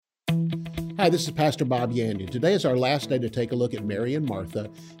Hi, this is Pastor Bob Yandian. Today is our last day to take a look at Mary and Martha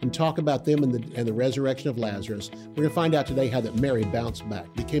and talk about them and the resurrection of Lazarus. We're going to find out today how that Mary bounced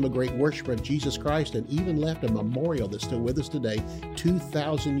back, became a great worshiper of Jesus Christ, and even left a memorial that's still with us today.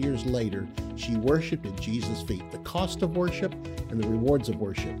 2,000 years later, she worshiped at Jesus' feet. The cost of worship and the rewards of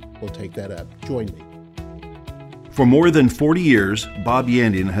worship. We'll take that up. Join me. For more than 40 years, Bob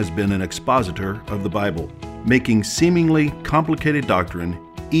Yandian has been an expositor of the Bible, making seemingly complicated doctrine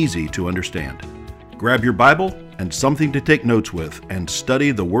easy to understand. Grab your Bible and something to take notes with and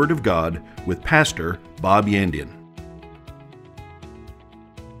study the Word of God with Pastor Bob Yandian.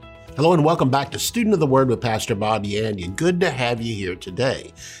 Hello and welcome back to Student of the Word with Pastor Bob Yandian. Good to have you here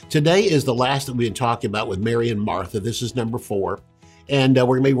today. Today is the last that we've been talking about with Mary and Martha. This is number 4. And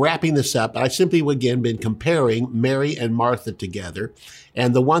we're going to be wrapping this up. I simply, again, been comparing Mary and Martha together.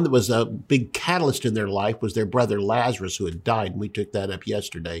 And the one that was a big catalyst in their life was their brother Lazarus, who had died. And we took that up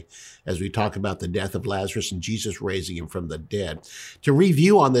yesterday as we talked about the death of Lazarus and Jesus raising him from the dead. To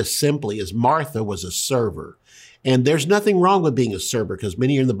review on this simply is Martha was a server. And there's nothing wrong with being a server because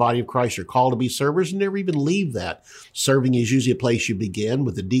many in the body of Christ are called to be servers and never even leave that. Serving is usually a place you begin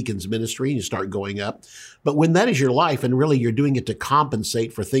with the deacon's ministry and you start going up. But when that is your life and really you're doing it to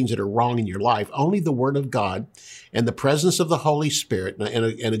compensate for things that are wrong in your life, only the Word of God and the presence of the Holy Spirit and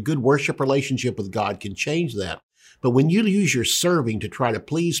a good worship relationship with God can change that. But when you use your serving to try to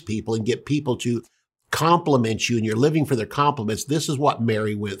please people and get people to compliment you and you're living for their compliments, this is what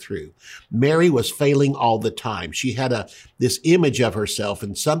Mary went through. Mary was failing all the time. She had this image of herself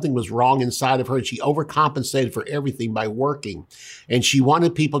and something was wrong inside of her and she overcompensated for everything by working. And she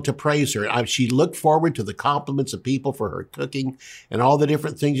wanted people to praise her. She looked forward to the compliments of people for her cooking and all the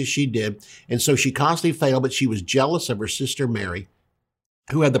different things that she did. And so she constantly failed, but she was jealous of her sister Mary,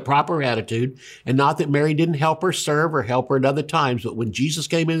 who had the proper attitude. And not that Mary didn't help her serve or help her at other times, but when Jesus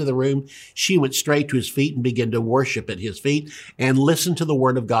came into the room, she went straight to his feet and began to worship at his feet and listen to the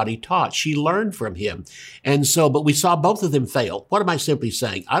Word of God he taught. She learned from him. And so, but we saw both of them fail. What am I simply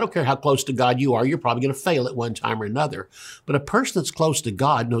saying? I don't care how close to God you are, you're probably going to fail at one time or another. But a person that's close to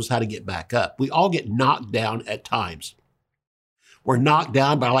God knows how to get back up. We all get knocked down at times. We're knocked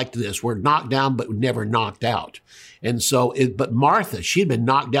down, but I like this. We're knocked down, but never knocked out. And so, but Martha, she'd been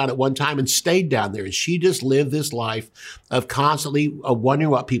knocked down at one time and stayed down there. And she just lived this life of constantly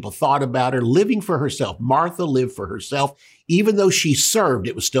wondering what people thought about her, living for herself. Martha lived for herself. Even though she served,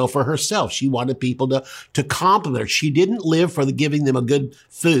 it was still for herself. She wanted people to compliment her. She didn't live for giving them a good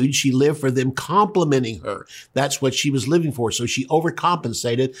food. She lived for them complimenting her. That's what she was living for. So she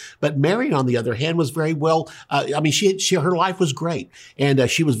overcompensated. But Mary, on the other hand, was very well, her life was great. And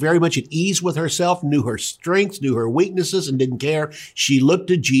she was very much at ease with herself, knew her strengths, knew her weaknesses, and didn't care. She looked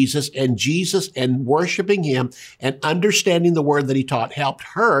to Jesus and worshiping him and understanding the word that he taught helped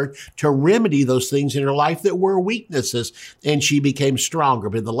her to remedy those things in her life that were weaknesses. And she became stronger.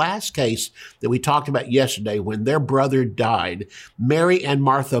 But in the last case that we talked about yesterday, when their brother died, Mary and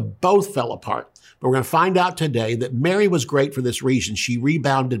Martha both fell apart. But we're going to find out today that Mary was great for this reason. She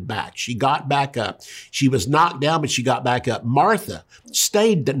rebounded back. She got back up. She was knocked down, but she got back up. Martha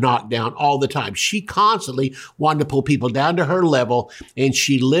stayed knocked down all the time. She constantly wanted to pull people down to her level, and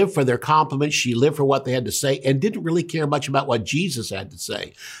she lived for their compliments. She lived for what they had to say and didn't really care much about what Jesus had to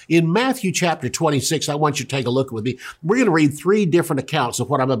say. In Matthew chapter 26, I want you to take a look with me. We're going to read 3 different accounts of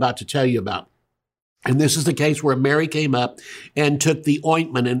what I'm about to tell you about. And this is the case where Mary came up and took the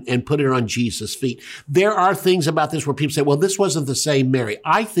ointment and put it on Jesus' feet. There are things about this where people say, well, this wasn't the same Mary.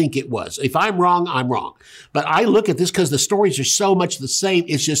 I think it was. If I'm wrong, I'm wrong. But I look at this because the stories are so much the same.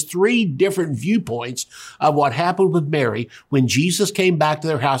 It's just 3 different viewpoints of what happened with Mary when Jesus came back to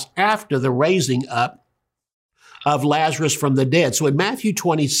their house after the raising up of Lazarus from the dead. So in Matthew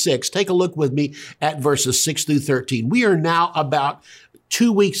 26, take a look with me at verses 6 through 13. We are now about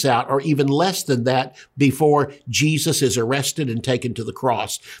 2 weeks out, or even less than that, before Jesus is arrested and taken to the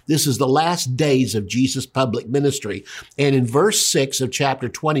cross. This is the last days of Jesus' public ministry. And in verse 6 of chapter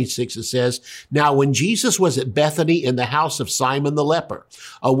 26, it says, "Now when Jesus was at Bethany in the house of Simon the leper,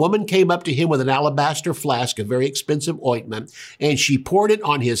 a woman came up to him with an alabaster flask of very expensive ointment, and she poured it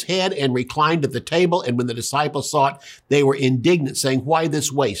on his head and reclined at the table. And when the disciples saw it, they were indignant, saying, 'Why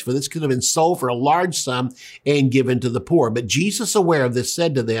this waste? For this could have been sold for a large sum and given to the poor.' But Jesus, aware of this,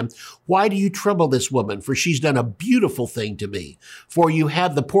 said to them, 'Why do you trouble this woman? For she's done a beautiful thing to me. For you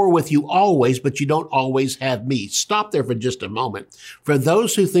have the poor with you always, but you don't always have me.'" Stop there for just a moment. For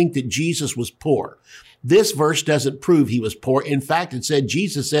those who think that Jesus was poor, This verse doesn't prove he was poor. In fact,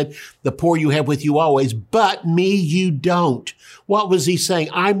 Jesus said, the poor you have with you always, but me you don't. What was he saying?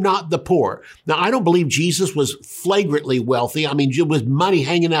 I'm not the poor. Now, I don't believe Jesus was flagrantly wealthy. I mean, with money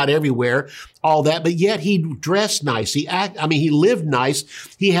hanging out everywhere, all that, but yet he dressed nice. He lived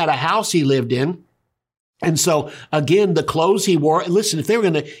nice. He had a house he lived in. And so again, the clothes he wore, listen, if you're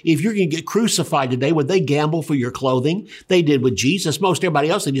going to get crucified today, would they gamble for your clothing? They did with Jesus. Most everybody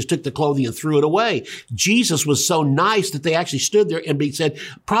else, they just took the clothing and threw it away. Jesus was so nice that they actually stood there and said,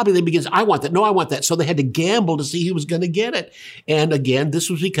 probably they began, I want that. No, I want that. So they had to gamble to see who was going to get it. And again, this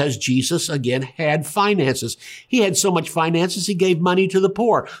was because Jesus, again, had finances. He had so much finances, he gave money to the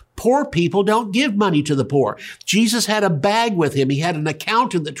poor. Poor people don't give money to the poor. Jesus had a bag with him. He had an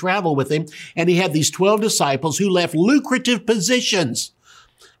accountant that traveled with him, and he had these 12 disciples who left lucrative positions,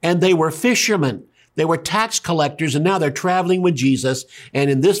 and they were fishermen. They were tax collectors, and now they're traveling with Jesus. And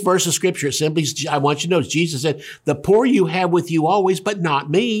in this verse of scripture, I want you to notice, Jesus said, the poor you have with you always, but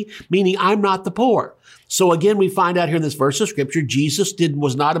not me, meaning I'm not the poor. So again, we find out here in this verse of scripture, Jesus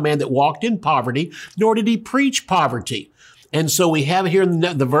was not a man that walked in poverty, nor did he preach poverty. And so we have here in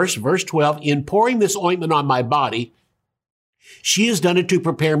the verse 12, in pouring this ointment on my body, she has done it to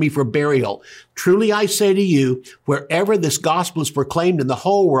prepare me for burial. Truly I say to you, wherever this gospel is proclaimed in the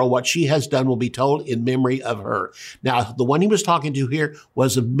whole world, what she has done will be told in memory of her. Now, the one he was talking to here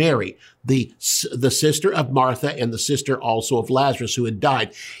was of Mary, the sister of Martha and the sister also of Lazarus who had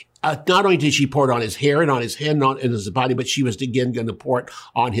died. Not only did she pour it on his hair and on his head and on his body, but she was again going to pour it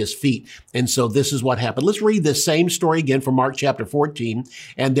on his feet. And so this is what happened. Let's read this same story again from Mark chapter 14.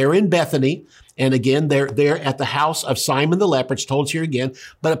 And they're in Bethany. And again, they're at the house of Simon the leper. It's told here again.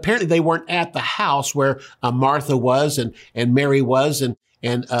 But apparently they weren't at the house where Martha was and Mary was and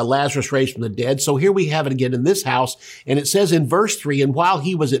Lazarus raised from the dead. So here we have it again in this house. And it says in verse 3, and while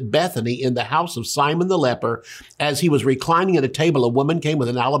he was at Bethany in the house of Simon the leper, as he was reclining at a table, a woman came with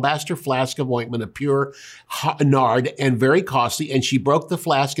an alabaster flask of ointment of pure nard and very costly, and she broke the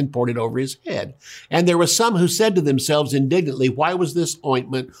flask and poured it over his head. And there were some who said to themselves indignantly, why was this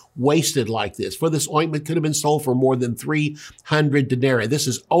ointment wasted like this? For this ointment could have been sold for more than 300 denarii. This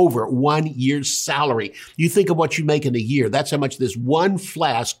is over 1 year's salary. You think of what you make in a year. That's how much this one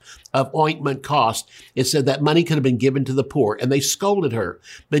flask of ointment cost. It said that money could have been given to the poor, and they scolded her.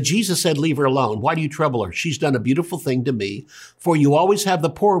 But Jesus said, leave her alone. Why do you trouble her? She's done a beautiful thing to me. For you always have the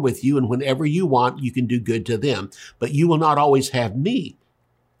poor with you, and whenever you want, you can do good to them. But you will not always have me.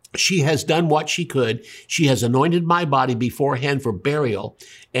 She has done what she could. She has anointed my body beforehand for burial.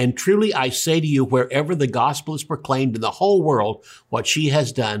 And truly I say to you, wherever the gospel is proclaimed in the whole world, what she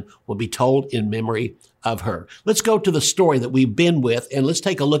has done will be told in memory of her. Let's go to the story that we've been with, and let's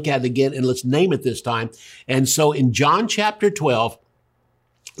take a look at it again, and let's name it this time. And so in John chapter 12,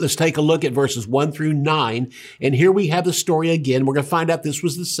 let's take a look at verses 1 through 9. And here we have the story again. We're going to find out this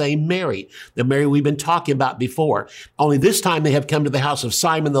was the same Mary, the Mary we've been talking about before. Only this time they have come to the house of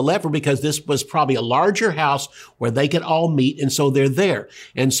Simon the leper, because this was probably a larger house where they could all meet. And so they're there.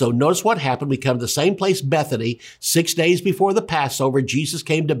 And so notice what happened. We come to the same place, Bethany. 6 days before the Passover, Jesus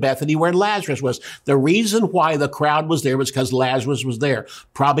came to Bethany where Lazarus was. The reason why the crowd was there was because Lazarus was there.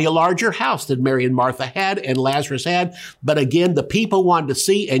 Probably a larger house than Mary and Martha had and Lazarus had. But again, the people wanted to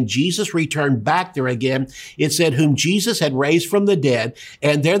see, and Jesus returned back there again. It said, whom Jesus had raised from the dead.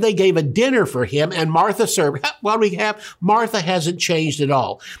 And there they gave a dinner for him, and Martha served. What do we have? Martha hasn't changed at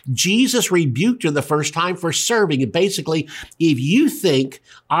all. Jesus rebuked her the first time for serving. And basically, if you think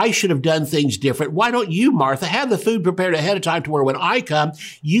I should have done things different, why don't you, Martha, have the food prepared ahead of time to where when I come,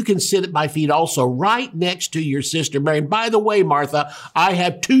 you can sit at my feet also right next to your sister Mary. And by the way, Martha, I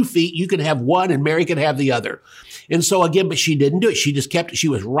have 2 feet. You can have one and Mary can have the other. And so again, but she didn't do it. She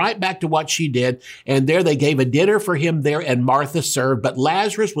was right back to what she did. And there they gave a dinner for him there, and Martha served. But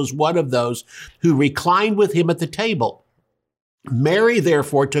Lazarus was one of those who reclined with him at the table. Mary,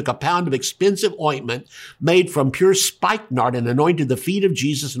 therefore, took a pound of expensive ointment made from pure spikenard and anointed the feet of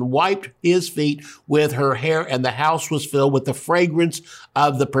Jesus and wiped his feet with her hair, and the house was filled with the fragrance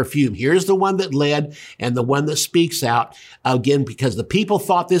of the perfume. Here's the one that led and the one that speaks out again, because the people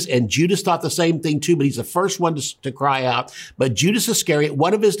thought this, and Judas thought the same thing too, but he's the first one to cry out. But Judas Iscariot,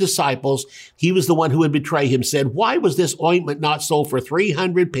 one of his disciples, he was the one who would betray him, said, why was this ointment not sold for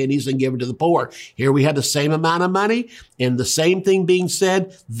 300 pennies and given to the poor? Here we have the same amount of money and the same same thing being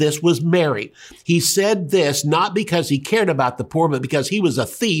said? This was Mary. He said this not because he cared about the poor, but because he was a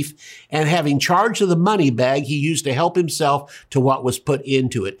thief, and having charge of the money bag, he used to help himself to what was put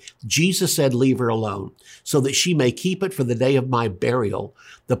into it. Jesus said, leave her alone, so that she may keep it for the day of my burial.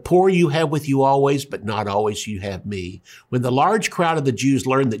 The poor you have with you always, but not always you have me. When the large crowd of the Jews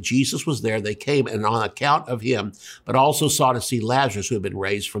learned that Jesus was there, they came and on account of him, but also sought to see Lazarus, who had been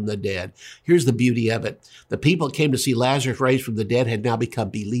raised from the dead. Here's the beauty of it. The people that came to see Lazarus raised from the dead had now become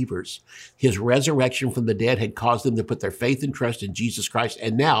believers. His resurrection from the dead had caused them to put their faith and trust in Jesus Christ.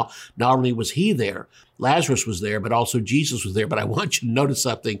 And now, not only was he there, Lazarus was there, but also Jesus was there. But I want you to notice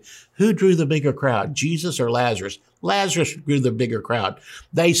something. Who drew the bigger crowd, Jesus or Lazarus? Lazarus drew the bigger crowd.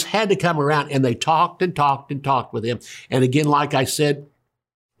 They had to come around, and they talked and talked and talked with him. And again, like I said,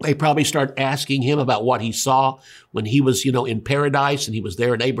 they probably started asking him about what he saw when he was, in paradise, and he was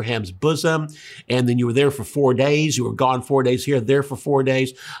there in Abraham's bosom. And then you were there for 4 days. You were gone 4 days here, there for 4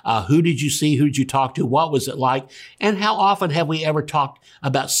 days. Who did you see? Who did you talk to? What was it like? And how often have we ever talked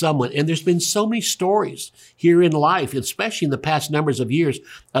about someone? And there's been so many stories here in life, especially in the past numbers of years,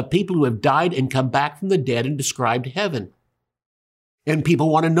 of people who have died and come back from the dead and described heaven. And people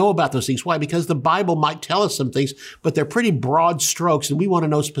want to know about those things. Why? Because the Bible might tell us some things, but they're pretty broad strokes, and we want to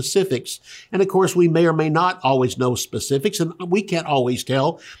know specifics. And of course, we may or may not always know specifics, and we can't always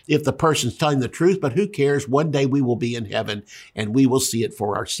tell if the person's telling the truth, but who cares? One day we will be in heaven, and we will see it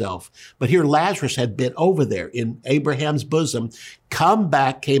for ourselves. But here Lazarus had been over there in Abraham's bosom, come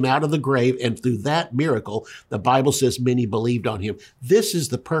back, came out of the grave, and through that miracle, the Bible says many believed on him. This is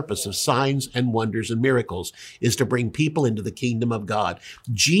the purpose of signs and wonders and miracles, is to bring people into the kingdom of God.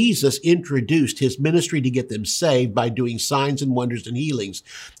 Jesus introduced his ministry to get them saved by doing signs and wonders and healings.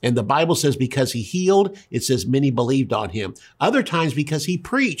 And the Bible says because he healed, it says many believed on him. Other times because he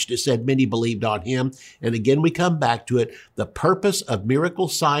preached, it said many believed on him. And again, we come back to it. The purpose of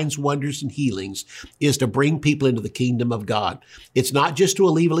miracles, signs, wonders, and healings is to bring people into the kingdom of God. It's not just to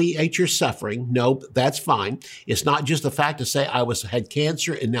alleviate your suffering. No, that's fine. It's not just the fact to say I had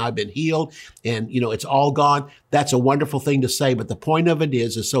cancer and now I've been healed and, it's all gone. That's a wonderful thing to say. But the point of it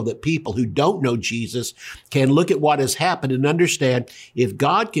is so that people who don't know Jesus can look at what has happened and understand if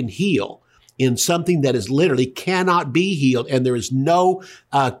God can heal in something that is literally cannot be healed, and there is no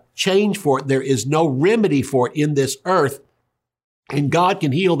change for it, there is no remedy for it in this earth, and God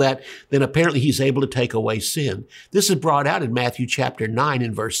can heal that, then apparently he's able to take away sin. This is brought out in Matthew chapter 9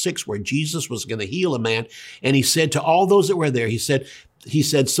 and verse 6, where Jesus was going to heal a man. And he said to all those that were there, he said,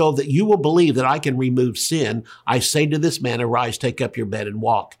 so that you will believe that I can remove sin, I say to this man, arise, take up your bed and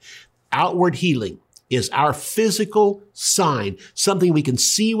walk. Outward healing is our physical sign, something we can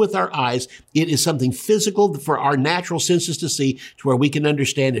see with our eyes. It is something physical for our natural senses to see, to where we can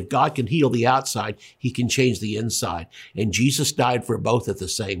understand if God can heal the outside, he can change the inside. And Jesus died for both at the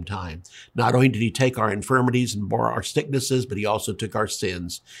same time. Not only did he take our infirmities and bore our sicknesses, but he also took our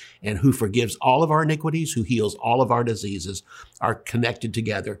sins. And who forgives all of our iniquities, who heals all of our diseases, are connected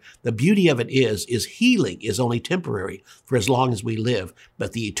together. The beauty of it is healing is only temporary for as long as we live,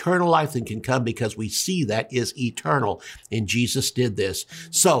 but the eternal life that can come because we see that is eternal. And Jesus did this.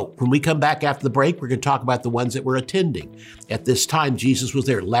 So when we come back after the break, we're going to talk about the ones that were attending. At this time, Jesus was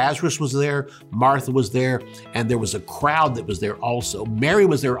there. Lazarus was there. Martha was there. And there was a crowd that was there also. Mary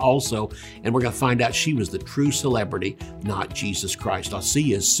was there also. And we're going to find out she was the true celebrity, not Jesus Christ. I'll see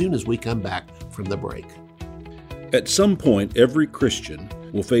you as soon as we come back from the break. At some point, every Christian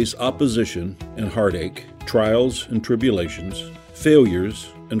will face opposition and heartache, trials and tribulations, failures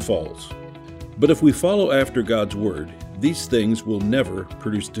and falls. But if we follow after God's Word, these things will never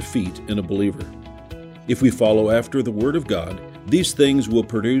produce defeat in a believer. If we follow after the Word of God, these things will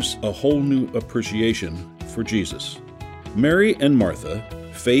produce a whole new appreciation for Jesus. Mary and Martha,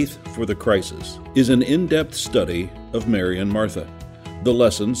 Faith for the Crisis, is an in-depth study of Mary and Martha. The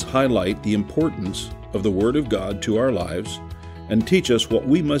lessons highlight the importance of the Word of God to our lives and teach us what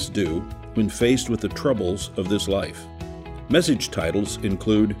we must do when faced with the troubles of this life. Message titles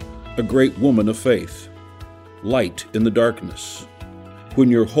include A Great Woman of Faith, Light in the Darkness, When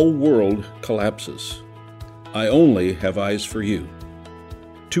Your Whole World Collapses, I Only Have Eyes for You.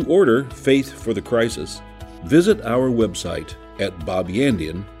 To order Faith for the Crisis, visit our website at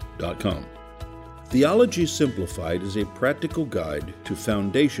bobyandian.com. Theology Simplified is a practical guide to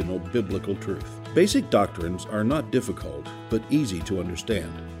foundational biblical truth. Basic doctrines are not difficult, but easy to understand.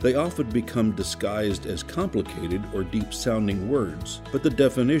 They often become disguised as complicated or deep-sounding words, but the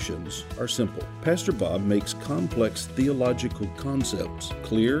definitions are simple. Pastor Bob makes complex theological concepts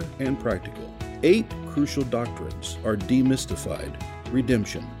clear and practical. 8 crucial doctrines are demystified: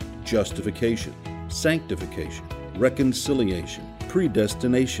 redemption, justification, sanctification, reconciliation,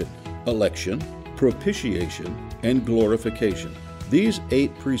 predestination, election, propitiation, and glorification. These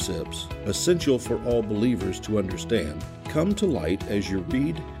 8 precepts, essential for all believers to understand, come to light as you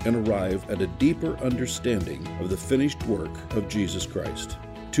read and arrive at a deeper understanding of the finished work of Jesus Christ.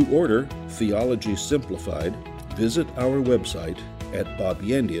 To order Theology Simplified, visit our website at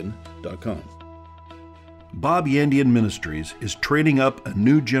bobyandian.com. Bob Yandian Ministries is training up a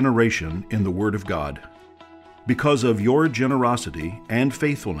new generation in the Word of God. Because of your generosity and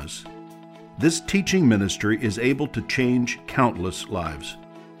faithfulness, this teaching ministry is able to change countless lives.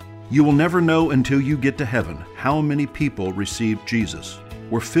 You will never know until you get to heaven how many people received Jesus,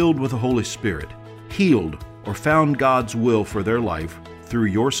 were filled with the Holy Spirit, healed, or found God's will for their life through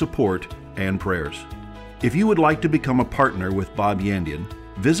your support and prayers. If you would like to become a partner with Bob Yandian,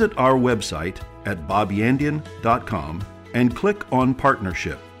 visit our website at bobyandian.com and click on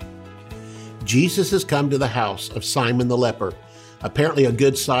Partnership. Jesus has come to the house of Simon the leper, apparently a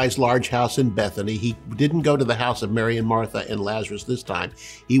good-sized, large house in Bethany. He didn't go to the house of Mary and Martha and Lazarus this time.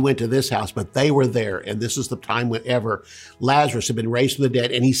 He went to this house, but they were there, and this is the time whenever Lazarus had been raised from the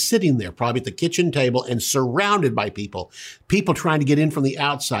dead, and he's sitting there, probably at the kitchen table, and surrounded by people trying to get in from the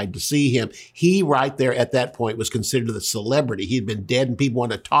outside to see him. He, right there at that point, was considered the celebrity. He had been dead, and people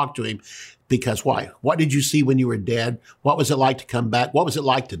wanted to talk to him. Because why? What did you see when you were dead? What was it like to come back? What was it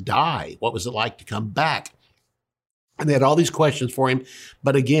like to die? What was it like to come back? And they had all these questions for him.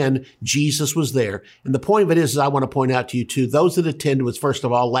 But again, Jesus was there. And the point of it is I want to point out to you too, those that attended was first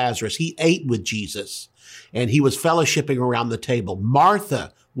of all Lazarus. He ate with Jesus and he was fellowshipping around the table.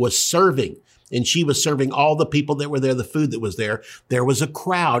 Martha was serving. And she was serving all the people that were there, the food that was there. There was a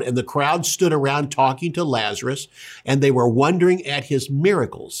crowd, and the crowd stood around talking to Lazarus, and they were wondering at his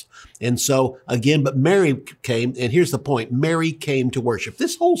miracles. And so, again, but Mary came, and here's the point. Mary came to worship.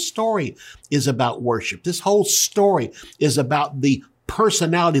 This whole story is about worship. This whole story is about the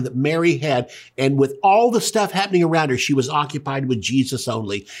personality that Mary had. And with all the stuff happening around her, she was occupied with Jesus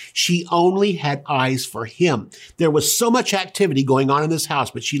only. She only had eyes for him. There was so much activity going on in this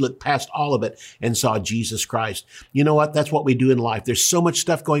house, but she looked past all of it and saw Jesus Christ. You know what? That's what we do in life. There's so much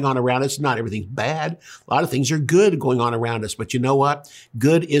stuff going on around us. Not everything's bad. A lot of things are good going on around us. But you know what?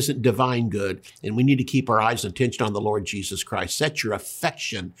 Good isn't divine good. And we need to keep our eyes and attention on the Lord Jesus Christ. Set your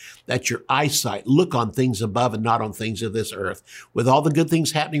affection, that your eyesight, look on things above and not on things of this earth. With all the good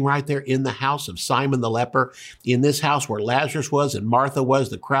things happening right there in the house of Simon the leper, in this house where Lazarus was and Martha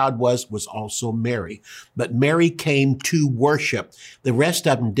was, the crowd was also Mary. But Mary came to worship. The rest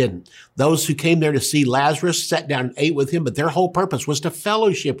of them didn't. Those who came there to see Lazarus sat down and ate with him, but their whole purpose was to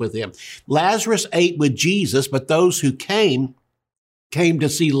fellowship with him. Lazarus ate with Jesus, but those who came to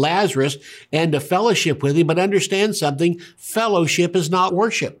see Lazarus and to fellowship with him. But understand something, fellowship is not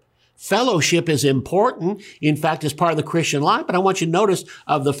worship. Fellowship is important. In fact, it's part of the Christian life. But I want you to notice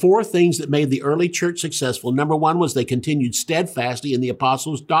of the 4 things that made the early church successful. Number 1 was they continued steadfastly in the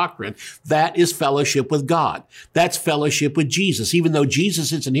apostles' doctrine. That is fellowship with God. That's fellowship with Jesus. Even though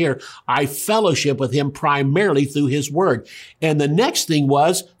Jesus isn't here, I fellowship with him primarily through his word. And the next thing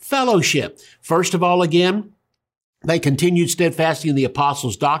was fellowship. First of all, again, they continued steadfastly in the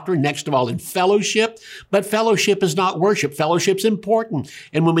apostles' doctrine, next of all in fellowship. But fellowship is not worship. Fellowship's important.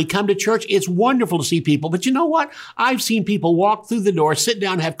 And when we come to church, it's wonderful to see people. But you know what? I've seen people walk through the door, sit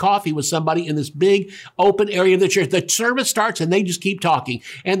down, have coffee with somebody in this big open area of the church. The service starts and they just keep talking.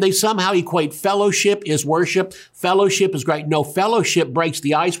 And they somehow equate fellowship is worship. Fellowship is great. No, fellowship breaks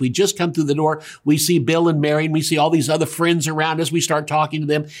the ice. We just come through the door. We see Bill and Mary, and we see all these other friends around us. We start talking to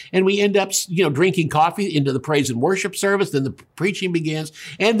them, and we end up, drinking coffee into the praise and worship service. Then the preaching begins,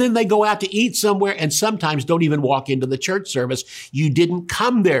 and then they go out to eat somewhere, and sometimes don't even walk into the church service. You didn't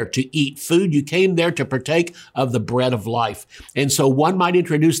come there to eat food. You came there to partake of the bread of life. And so one might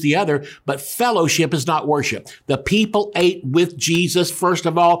introduce the other, but fellowship is not worship. The people ate with Jesus, first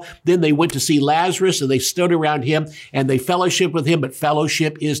of all. Then they went to see Lazarus, and they stood around him, and they fellowshiped with him, but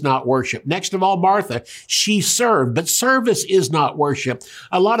fellowship is not worship. Next of all, Martha, she served, but service is not worship.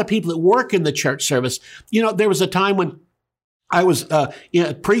 A lot of people that work in the church service, there was a time when I was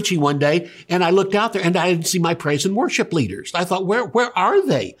preaching one day, and I looked out there, and I didn't see my praise and worship leaders. I thought, where are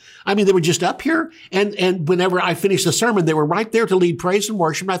they? I mean, they were just up here, and whenever I finished the sermon, they were right there to lead praise and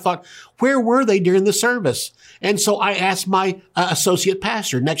worship. And I thought, where were they during the service? And so I asked my associate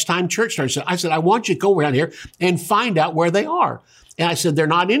pastor, next time church starts, I said, I want you to go around here and find out where they are. And I said, they're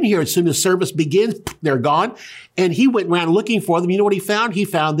not in here. As soon as service begins, they're gone. And he went around looking for them. You know what he found? He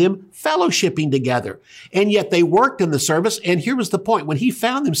found them fellowshipping together. And yet they worked in the service. And here was the point. When he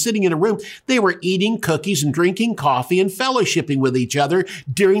found them sitting in a room, they were eating cookies and drinking coffee and fellowshipping with each other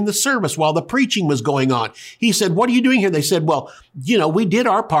during the service while the preaching was going on. He said, what are you doing here? They said, well, we did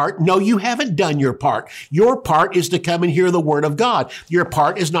our part. No, you haven't done your part. Your part is to come and hear the word of God. Your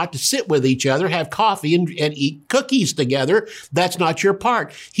part is not to sit with each other, have coffee and eat cookies together. That's not your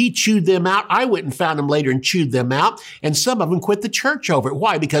part. He chewed them out. I went and found them later and chewed them out. And some of them quit the church over it.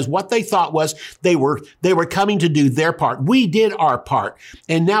 Why? Because what they thought was they were coming to do their part. We did our part.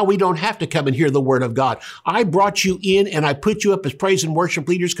 And now we don't have to come and hear the word of God. I brought you in and I put you up as praise and worship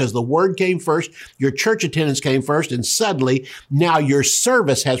leaders because the word came first. Your church attendance came first. And suddenly now your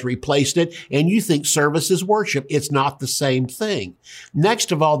service has replaced it. And you think service is worship. It's not the same thing.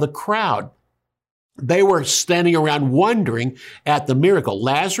 Next of all, the crowd. They were standing around wondering at the miracle.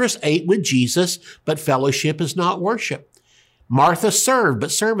 Lazarus ate with Jesus, but fellowship is not worship. Martha served, but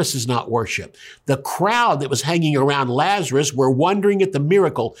service is not worship. The crowd that was hanging around Lazarus were wondering at the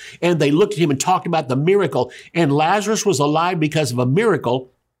miracle, and they looked at him and talked about the miracle. And Lazarus was alive because of a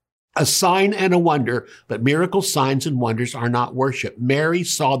miracle, a sign and a wonder, but miracles, signs, and wonders are not worship. Mary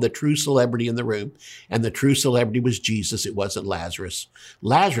saw the true celebrity in the room, and the true celebrity was Jesus. It wasn't Lazarus.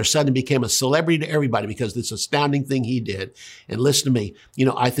 Lazarus suddenly became a celebrity to everybody because of this astounding thing he did. And listen to me,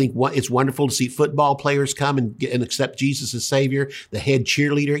 I think it's wonderful to see football players come and accept Jesus as Savior, the head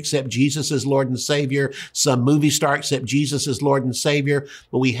cheerleader accept Jesus as Lord and Savior, some movie star accept Jesus as Lord and Savior,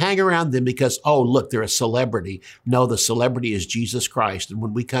 but we hang around them because, oh, look, they're a celebrity. No, the celebrity is Jesus Christ. And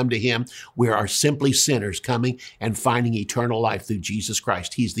when we come to him, we are simply sinners coming and finding eternal life through Jesus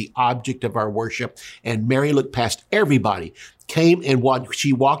Christ. He's the object of our worship. And Mary looked past everybody, came and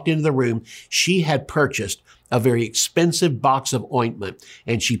she walked into the room. She had purchased a very expensive box of ointment,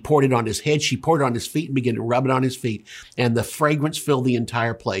 and she poured it on his head. She poured it on his feet and began to rub it on his feet, and the fragrance filled the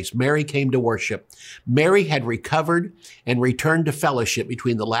entire place. Mary came to worship. Mary had recovered and returned to fellowship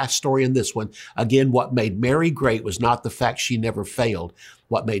between the last story and this one. Again, what made Mary great was not the fact she never failed.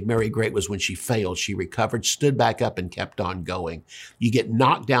 What made Mary great was when she failed, she recovered, stood back up, and kept on going. You get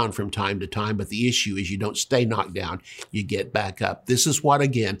knocked down from time to time, but the issue is you don't stay knocked down. You get back up. This is what,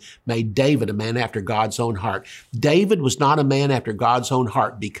 again, made David a man after God's own heart. David was not a man after God's own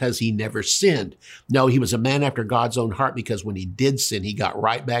heart because he never sinned. No, he was a man after God's own heart because when he did sin, he got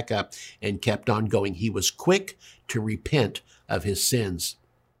right back up and kept on going. He was quick to repent of his sins.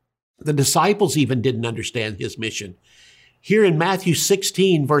 The disciples even didn't understand his mission. Here in Matthew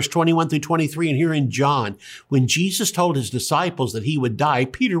 16, verse 21 through 23, and here in John, when Jesus told his disciples that he would die,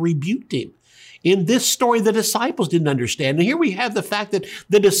 Peter rebuked him. In this story, the disciples didn't understand. And here we have the fact that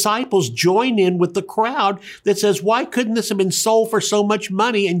the disciples join in with the crowd that says, why couldn't this have been sold for so much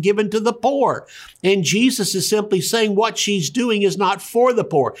money and given to the poor? And Jesus is simply saying what she's doing is not for the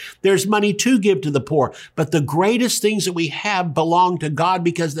poor. There's money to give to the poor. But the greatest things that we have belong to God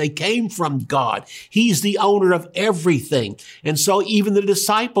because they came from God. He's the owner of everything. And so even the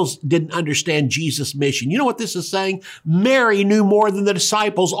disciples didn't understand Jesus' mission. You know what this is saying? Mary knew more than the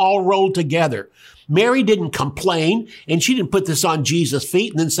disciples all rolled together. Mary didn't complain, and she didn't put this on Jesus'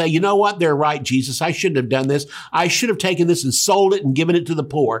 feet and then say, you know what, they're right, Jesus, I shouldn't have done this. I should have taken this and sold it and given it to the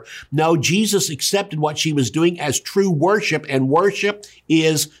poor. No, Jesus accepted what she was doing as true worship, and worship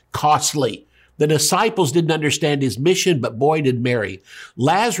is costly. The disciples didn't understand his mission, but boy, did Mary.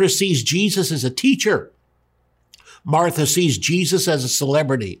 Lazarus sees Jesus as a teacher. Martha sees Jesus as a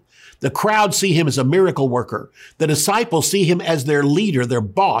celebrity. The crowd see him as a miracle worker. The disciples see him as their leader, their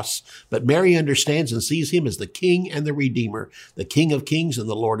boss. But Mary understands and sees him as the King and the Redeemer, the King of Kings and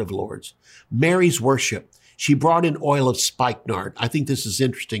the Lord of Lords. Mary's worship. She brought in oil of spikenard. I think this is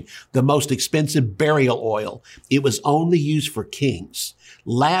interesting. The most expensive burial oil. It was only used for kings.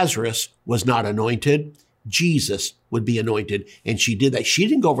 Lazarus was not anointed. Jesus would be anointed. And she did that. She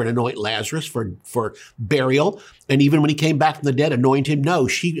didn't go over and anoint Lazarus for burial. And even when he came back from the dead, anoint him. No,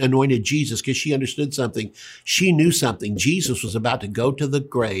 she anointed Jesus because she understood something. She knew something. Jesus was about to go to the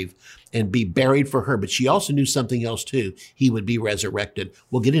grave and be buried for her. But she also knew something else too. He would be resurrected.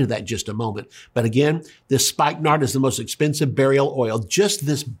 We'll get into that in just a moment. But again, this spikenard is the most expensive burial oil. Just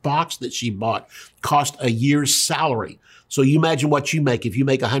this box that she bought cost a year's salary. So you imagine what you make. If you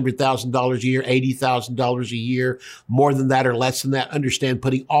make $100,000 a year, $80,000 a year, more than that or less than that, understand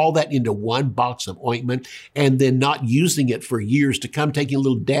putting all that into one box of ointment and then not using it for years to come, taking a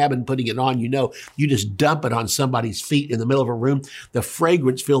little dab and putting it on, you just dump it on somebody's feet in the middle of a room. The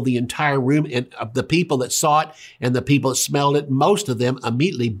fragrance filled the entire room, and the people that saw it and the people that smelled it, most of them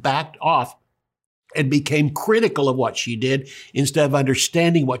immediately backed off and became critical of what she did instead of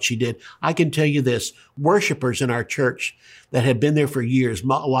understanding what she did. I can tell you this, worshipers in our church that had been there for years, a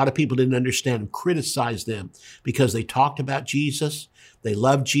lot of people didn't understand and criticized them because they talked about Jesus. They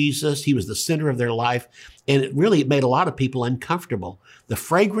loved Jesus. He was the center of their life. And it made a lot of people uncomfortable. The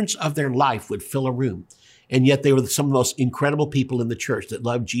fragrance of their life would fill a room. And yet they were some of the most incredible people in the church that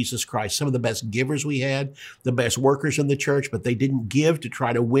loved Jesus Christ. Some of the best givers we had, the best workers in the church, but they didn't give to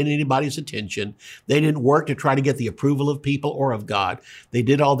try to win anybody's attention. They didn't work to try to get the approval of people or of God. They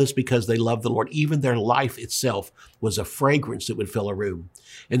did all this because they loved the Lord. Even their life itself was a fragrance that would fill a room.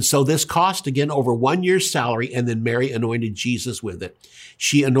 And so this cost, again, over 1 year's salary, and then Mary anointed Jesus with it.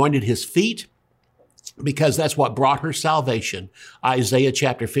 She anointed his feet, because that's what brought her salvation. Isaiah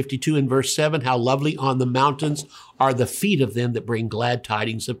chapter 52 and verse 7, how lovely on the mountains are the feet of them that bring glad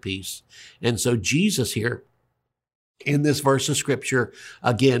tidings of peace. And so Jesus here, in this verse of scripture,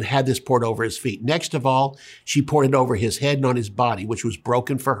 again, had this poured over his feet. Next of all, she poured it over his head and on his body, which was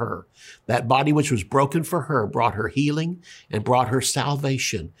broken for her. That body which was broken for her brought her healing and brought her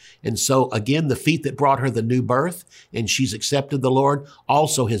salvation. And so again, the feet that brought her the new birth, and she's accepted the Lord,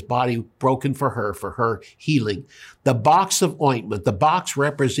 also his body broken for her healing. The box of ointment, the box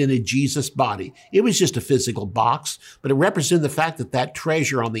represented Jesus' body. It was just a physical box, but it represented the fact that that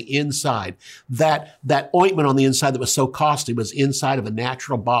treasure on the inside, that ointment on the inside that was so costly was inside of a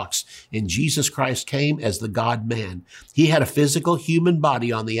natural box. And Jesus Christ came as the God-man. He had a physical human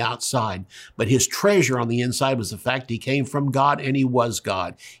body on the outside, but his treasure on the inside was the fact he came from God and he was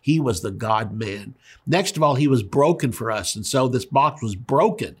God. He was the God-man. Next of all, he was broken for us. And so this box was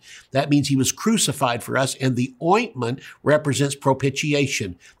broken. That means he was crucified for us. And the ointment represents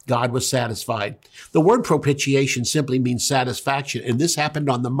propitiation. God was satisfied. The word propitiation simply means satisfaction. And this happened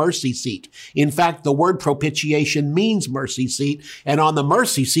on the mercy seat. In fact, the word propitiation means mercy seat. And on the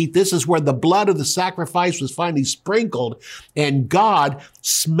mercy seat, this is where the blood of the sacrifice was finally sprinkled. And God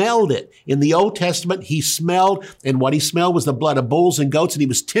smelled it. In the Old Testament, he smelled, and what he smelled was the blood of bulls and goats, and he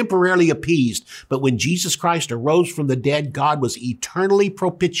was temporarily appeased. But when Jesus Christ arose from the dead, God was eternally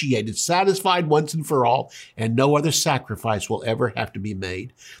propitiated, satisfied once and for all, and no other sacrifice will ever have to be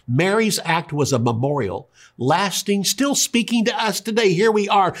made. Mary's act was a memorial, lasting, still speaking to us today. Here we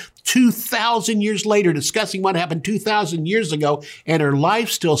are 2,000 years later discussing what happened 2,000 years ago, and her life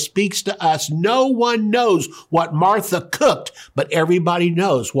still speaks to us. No one knows what Martha cooked, but everybody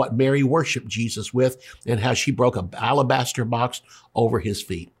knows what Mary worshiped Jesus with and how she broke an alabaster box over his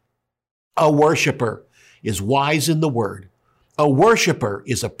feet. A worshiper is wise in the word. A worshiper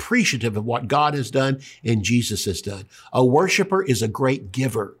is appreciative of what God has done and Jesus has done. A worshiper is a great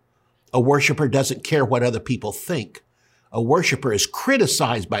giver. A worshiper doesn't care what other people think. A worshiper is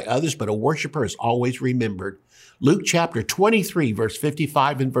criticized by others, but a worshiper is always remembered. Luke chapter 23, verse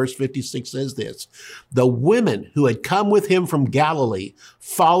 55 and verse 56 says this, the women who had come with him from Galilee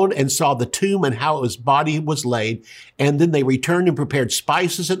followed and saw the tomb and how his body was laid. And then they returned and prepared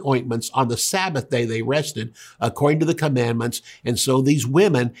spices and ointments. On the Sabbath day, they rested according to the commandments. And so these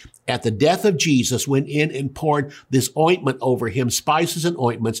women at the death of Jesus went in and poured this ointment over him, spices and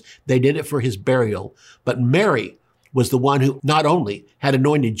ointments. They did it for his burial. But Mary was the one who not only had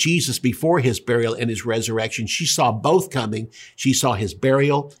anointed Jesus before his burial and his resurrection, she saw both coming. She saw his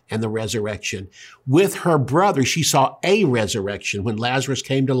burial and the resurrection. With her brother, she saw a resurrection when Lazarus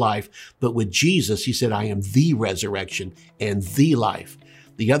came to life. But with Jesus, he said, I am the resurrection and the life.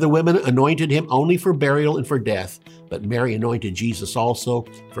 The other women anointed him only for burial and for death, but Mary anointed Jesus also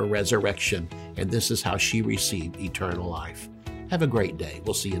for resurrection. And this is how she received eternal life. Have a great day.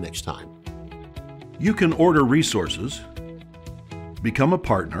 We'll see you next time. You can order resources, become a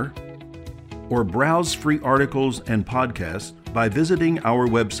partner, or browse free articles and podcasts by visiting our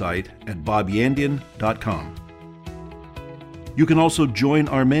website at bobyandian.com. You can also join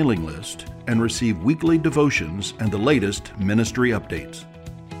our mailing list and receive weekly devotions and the latest ministry updates.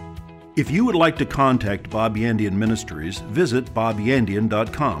 If you would like to contact Bob Yandian Ministries, visit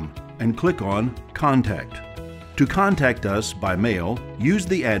bobyandian.com and click on Contact. To contact us by mail, use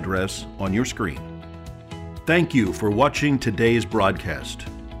the address on your screen. Thank you for watching today's broadcast.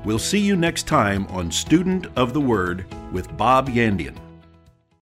 We'll see you next time on Student of the Word with Bob Yandian.